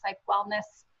and do these like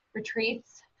wellness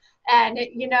retreats. And,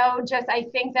 I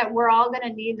think that we're all going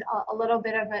to need a little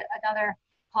bit of another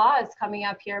pause coming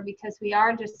up here, because we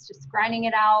are just grinding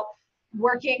it out,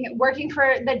 working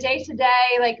for the day to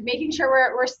day, like making sure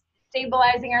we're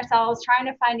stabilizing ourselves, trying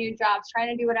to find new jobs, trying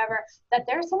to do whatever, that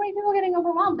there's so many people getting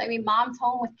overwhelmed. I mean, moms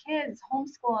home with kids,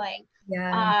 homeschooling.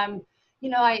 Yeah.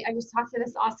 I just talked to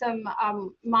this awesome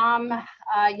mom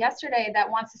yesterday that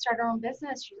wants to start her own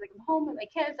business. She's like, I'm home with my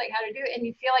kids, like, how to do it. And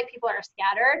you feel like people are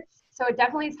scattered. So it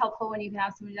definitely is helpful when you can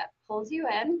have somebody that pulls you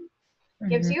in,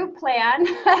 gives you a plan,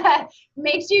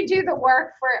 makes you do the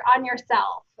work on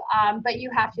yourself. But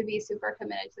you have to be super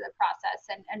committed to the process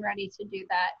and ready to do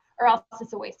that, or else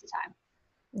it's a waste of time.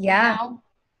 Yeah.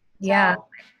 Yeah. So,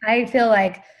 I feel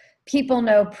like people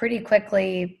know pretty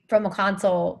quickly from a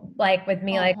consult, like with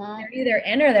me, like they're either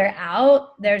in or they're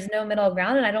out. There's no middle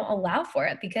ground, and I don't allow for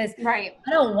it, because I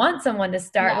don't want someone to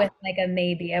start with like a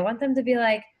maybe. I want them to be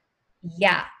like,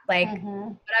 yeah, like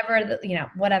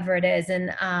whatever it is.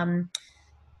 And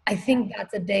I think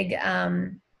that's a big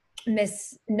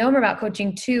misnomer about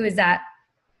coaching too, is that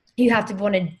you have to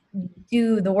want to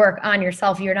do the work on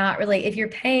yourself. You're not really, if you're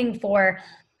paying for,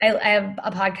 I have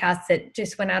a podcast that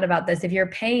just went out about this. If you're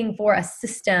paying for a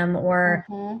system or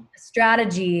a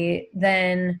strategy,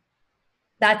 then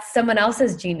that's someone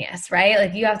else's genius, right?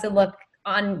 Like, you have to look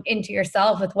into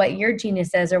yourself with what your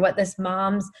genius is, or what this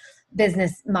mom's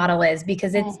business model is,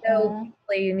 because it's so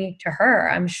unique to her,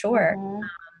 I'm sure.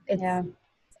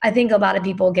 I think a lot of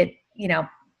people get,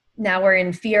 now we're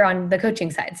in fear on the coaching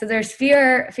side. So there's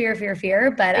fear,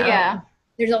 but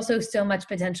there's also so much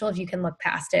potential if you can look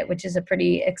past it, which is a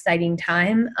pretty exciting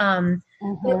time. I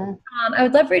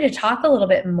would love for you to talk a little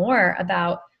bit more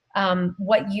about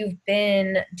what you've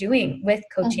been doing with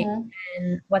coaching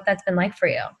and what that's been like for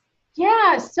you.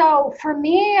 Yeah. So for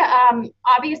me,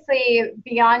 obviously,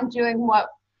 beyond doing what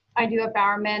I do at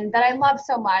Bowerman that I love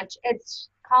so much, it's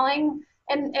calling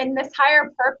and this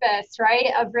higher purpose,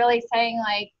 right? Of really saying,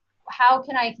 like, how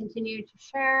can I continue to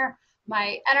share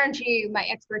my energy, my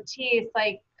expertise,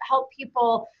 like help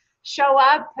people show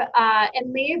up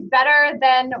and leave better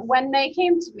than when they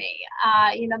came to me.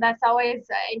 That's always,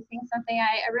 I think, something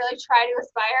I really try to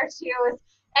aspire to with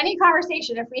any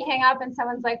conversation. If we hang up and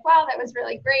someone's like, wow, that was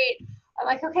really great, I'm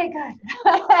like, okay, good.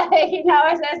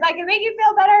 It's like, it make you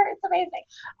feel better. It's amazing.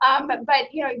 But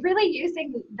really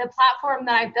using the platform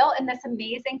that I've built in this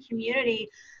amazing community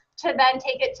to then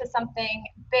take it to something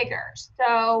bigger.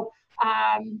 So,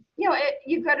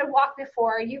 you go to walk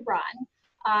before you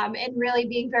run, and really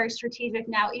being very strategic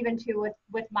now, even too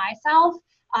with myself,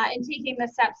 and taking the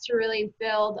steps to really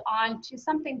build on to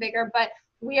something bigger. But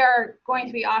we are going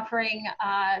to be offering,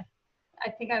 I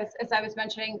think as I was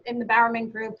mentioning, in the Bowerman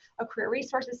Group, a career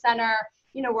resources center,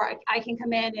 where I can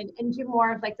come in and do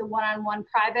more of like the one-on-one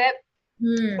private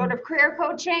sort of career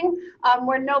coaching,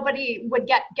 where nobody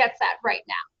gets that right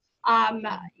now.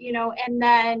 And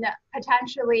then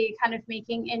potentially kind of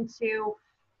making into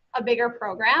a bigger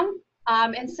program,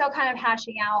 and still kind of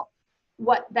hashing out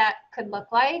what that could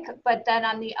look like. But then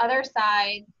on the other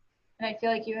side, and I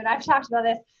feel like you and I've talked about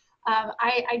this,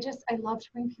 I love to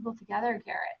bring people together,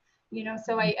 Garrett.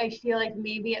 So I feel like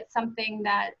maybe it's something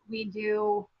that we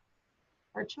do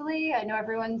virtually. I know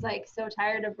everyone's like so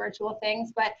tired of virtual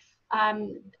things, but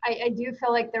I do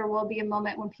feel like there will be a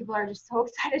moment when people are just so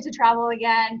excited to travel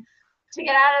again, to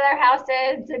get out of their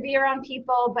houses, to be around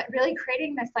people, but really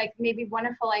creating this like maybe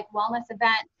wonderful like wellness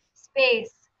event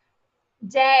space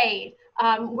day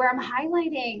where I'm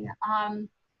highlighting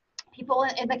people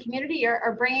in the community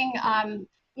are bringing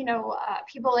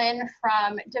people in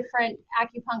from different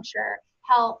acupuncture,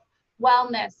 health,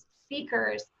 wellness,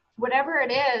 speakers, whatever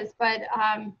it is, but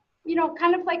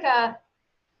kind of like a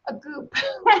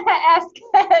goop-esque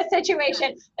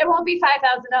situation. It won't be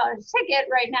 $5,000 ticket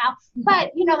right now,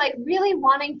 but like really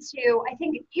wanting to, I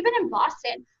think even in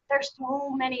Boston, there's so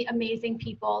many amazing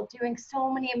people doing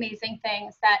so many amazing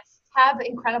things that have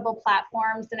incredible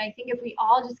platforms. And I think if we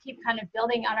all just keep kind of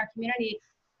building on our community,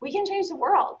 we can change the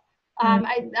world.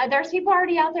 There's people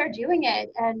already out there doing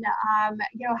it and,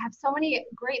 have so many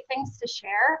great things to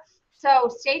share. So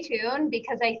stay tuned,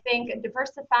 because I think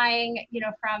diversifying,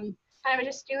 from kind of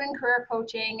just doing career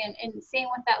coaching and seeing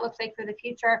what that looks like for the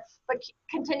future, but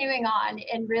continuing on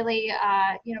and really,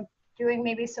 doing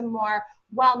maybe some more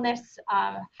wellness,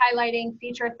 highlighting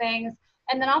feature things.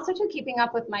 And then also to keeping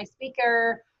up with my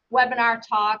speaker webinar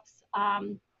talks.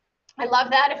 I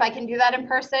love that if I can do that in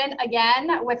person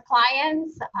again with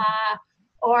clients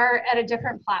or at a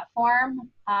different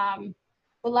platform.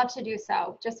 Would love to do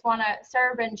so. Just want to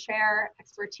serve and share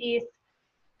expertise.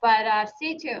 But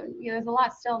stay tuned. There's a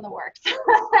lot still in the works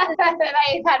that I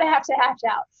kind of have to hash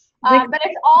out. But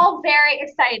it's all very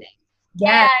exciting.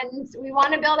 Yeah. And we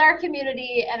want to build our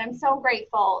community. And I'm so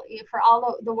grateful for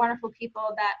all the wonderful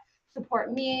people that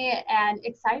support me, and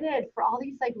excited for all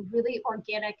these like really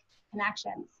organic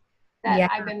connections that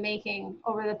I've been making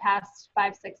over the past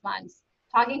 5-6 months.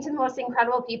 Talking to the most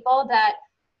incredible people that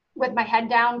with my head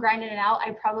down, grinding it out,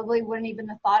 I probably wouldn't even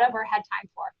have thought of or had time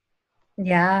for.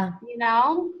 Yeah.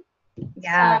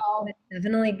 Yeah. So,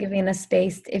 definitely giving a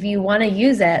space. If you want to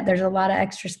use it, there's a lot of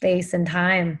extra space and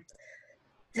time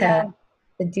to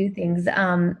do things.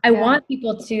 I want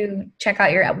people to check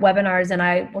out your webinars, and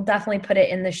I will definitely put it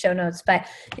in the show notes, but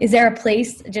is there a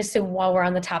place, just so while we're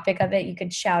on the topic of it, you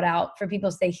could shout out for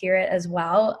people so they hear it as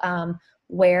well,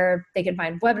 where they can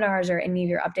find webinars or any of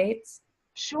your updates?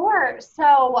 Sure.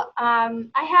 So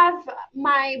I have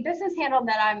my business handle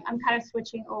that I'm kind of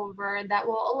switching over that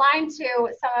will align to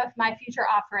some of my future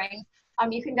offerings.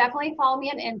 You can definitely follow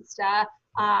me on Insta.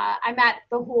 I'm at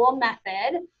The Whole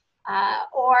Method,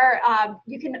 or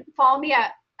you can follow me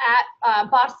at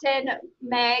Boston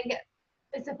Meg.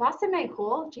 Is it Boston Meg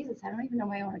Cool? Jesus, I don't even know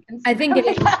my own Instagram. I think it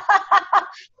is.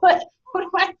 What am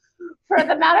I, for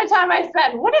the amount of time I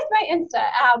spend, what is my Insta?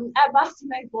 At Boston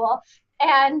Meg Cool.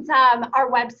 And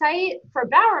our website for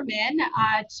Bowerman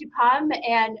to come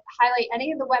and highlight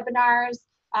any of the webinars,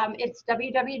 it's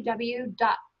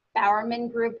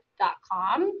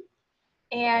www.bowermangroup.com.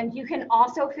 And you can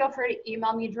also feel free to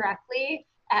email me directly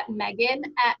at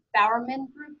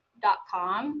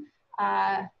megan@bowermangroup.com.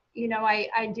 I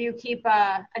do keep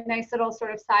a nice little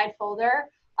sort of side folder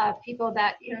of people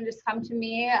that, just come to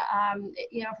me,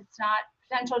 if it's not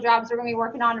potential jobs we're going to be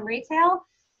working on in retail.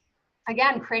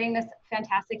 Again, creating this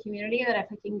fantastic community that if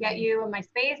I can get you in my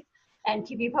space and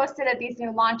keep you posted at these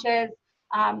new launches,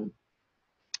 and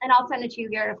I'll send it to you,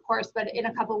 Garrett, of course, but in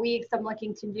a couple of weeks, I'm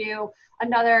looking to do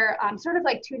another sort of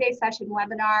like 2-day session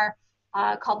webinar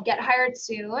called Get Hired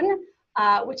Soon,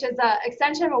 which is an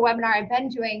extension of a webinar I've been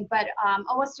doing, but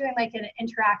almost doing like an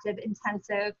interactive,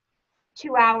 intensive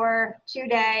 2-hour,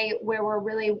 2-day, where we're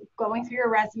really going through your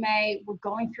resume, we're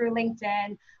going through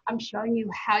LinkedIn. I'm showing you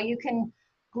how you can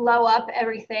blow up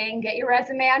everything, get your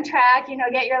resume on track,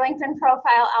 get your LinkedIn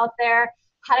profile out there,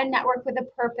 how to network with a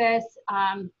purpose,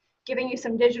 giving you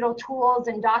some digital tools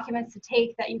and documents to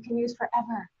take that you can use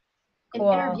forever in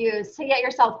interviews to get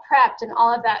yourself prepped and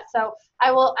all of that. So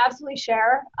I will absolutely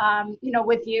share,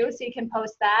 with you so you can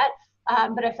post that.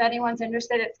 But if anyone's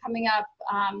interested, it's coming up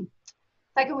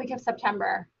second week of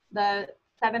September, the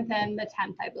 7th and the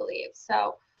 10th, I believe.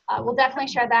 So we'll definitely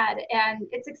share that. And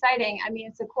it's exciting. I mean,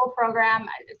 it's a cool program.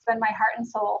 It's been my heart and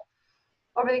soul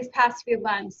over these past few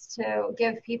months to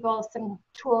give people some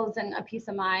tools and a peace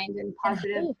of mind and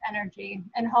positive energy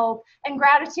and hope and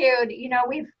gratitude.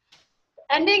 We've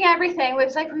ending everything.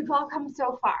 We've all come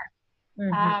so far.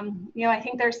 Mm-hmm. I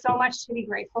think there's so much to be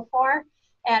grateful for.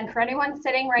 And for anyone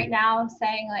sitting right now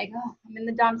saying like, oh, I'm in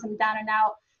the dumps, I'm down and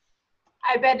out,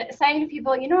 I've been saying to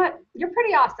people, you know what, you're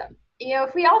pretty awesome.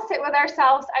 If we all sit with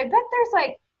ourselves, I bet there's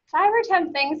like 5 or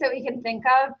 10 things that we can think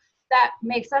of that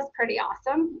makes us pretty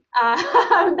awesome.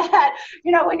 That,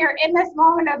 when you're in this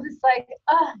moment of this like,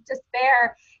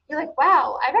 despair, you're like,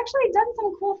 wow, I've actually done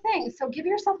some cool things. So give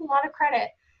yourself a lot of credit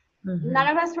None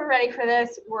of us were ready for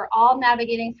this. We're all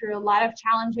navigating through a lot of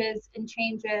challenges and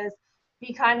changes.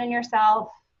 Be kind on yourself.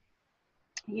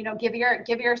 You know, give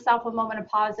yourself a moment of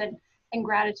pause and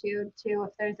gratitude too,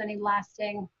 if there's any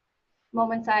lasting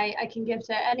moments I can give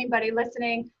to anybody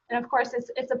listening. And of course,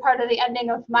 it's a part of the ending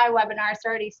of my webinar, so I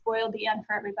already spoiled the end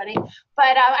for everybody.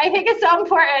 But I think it's so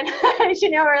important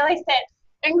to really sit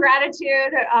in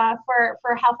gratitude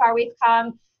for how far we've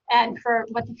come and for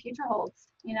what the future holds,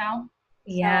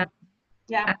 Yeah. So,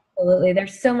 yeah. Absolutely.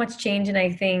 There's so much change. And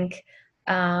I think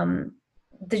again,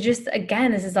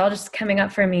 this is all just coming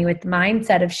up for me with the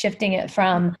mindset of shifting it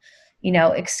from,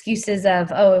 excuses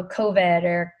of, oh, COVID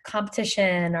or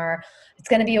competition, or it's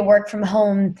going to be a work from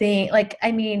home thing. Like,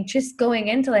 I mean, just going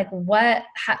into like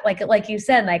you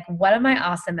said, like, what am I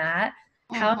awesome at?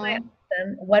 How am I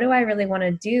awesome? What do I really want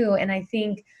to do? And I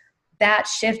think that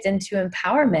shift into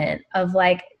empowerment of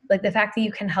like the fact that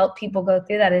you can help people go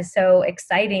through that is so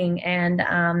exciting. And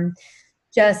the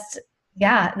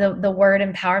word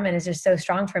empowerment is just so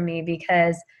strong for me,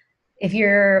 because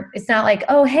it's not like,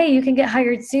 oh, hey, you can get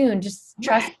hired soon. Just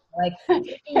trust me. Like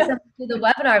through the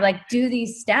webinar, like do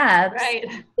these steps. Right.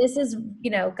 This is,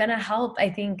 gonna help. I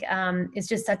think it's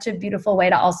just such a beautiful way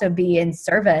to also be in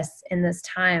service in this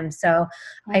time. So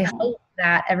I hope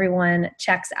that everyone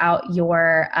checks out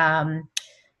your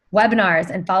webinars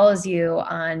and follows you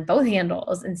on both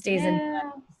handles and stays in touch,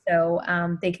 so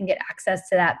they can get access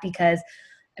to that. Because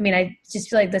I mean, I just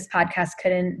feel like this podcast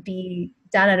couldn't be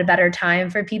done at a better time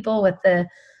for people with the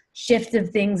shift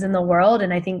of things in the world.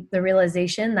 And I think the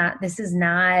realization that this is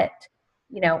not,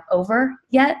 over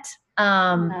yet.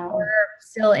 We're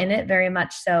still in it very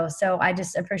much so. So I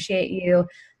just appreciate you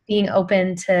being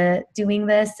open to doing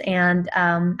this. And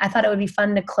I thought it would be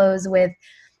fun to close with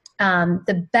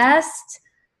the best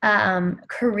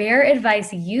career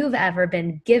advice you've ever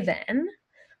been given,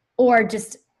 or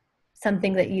just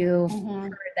something that you've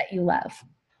heard that you love.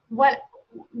 What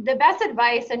the best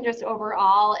advice, and just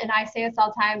overall, and I say this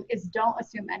all the time, is don't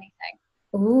assume anything.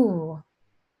 Ooh,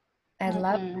 I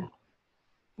love that.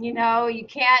 You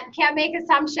can't make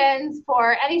assumptions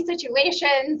for any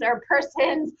situations or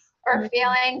persons or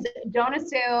feelings. Don't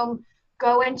assume.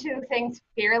 Go into things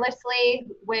fearlessly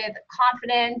with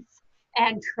confidence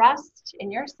and trust in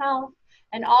yourself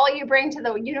and all you bring to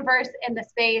the universe and the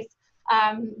space.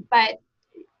 But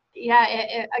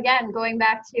yeah, again, going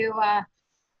back to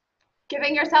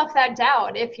giving yourself that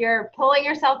doubt. If you're pulling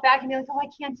yourself back and you're like, oh, I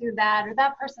can't do that, or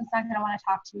that person's not going to want to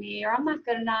talk to me, or I'm not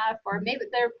good enough, or maybe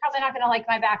they're probably not going to like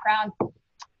my background.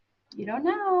 You don't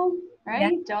know,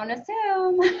 right? Yeah. Don't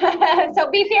assume.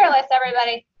 So be fearless,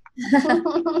 everybody.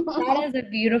 That is a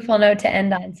beautiful note to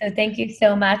end on. So thank you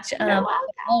so much.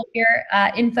 All of your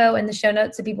info in the show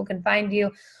notes so people can find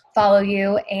you, follow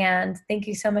you, and thank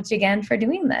you so much again for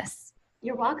doing this.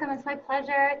 You're welcome. It's my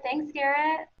pleasure. Thanks,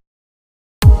 Garrett.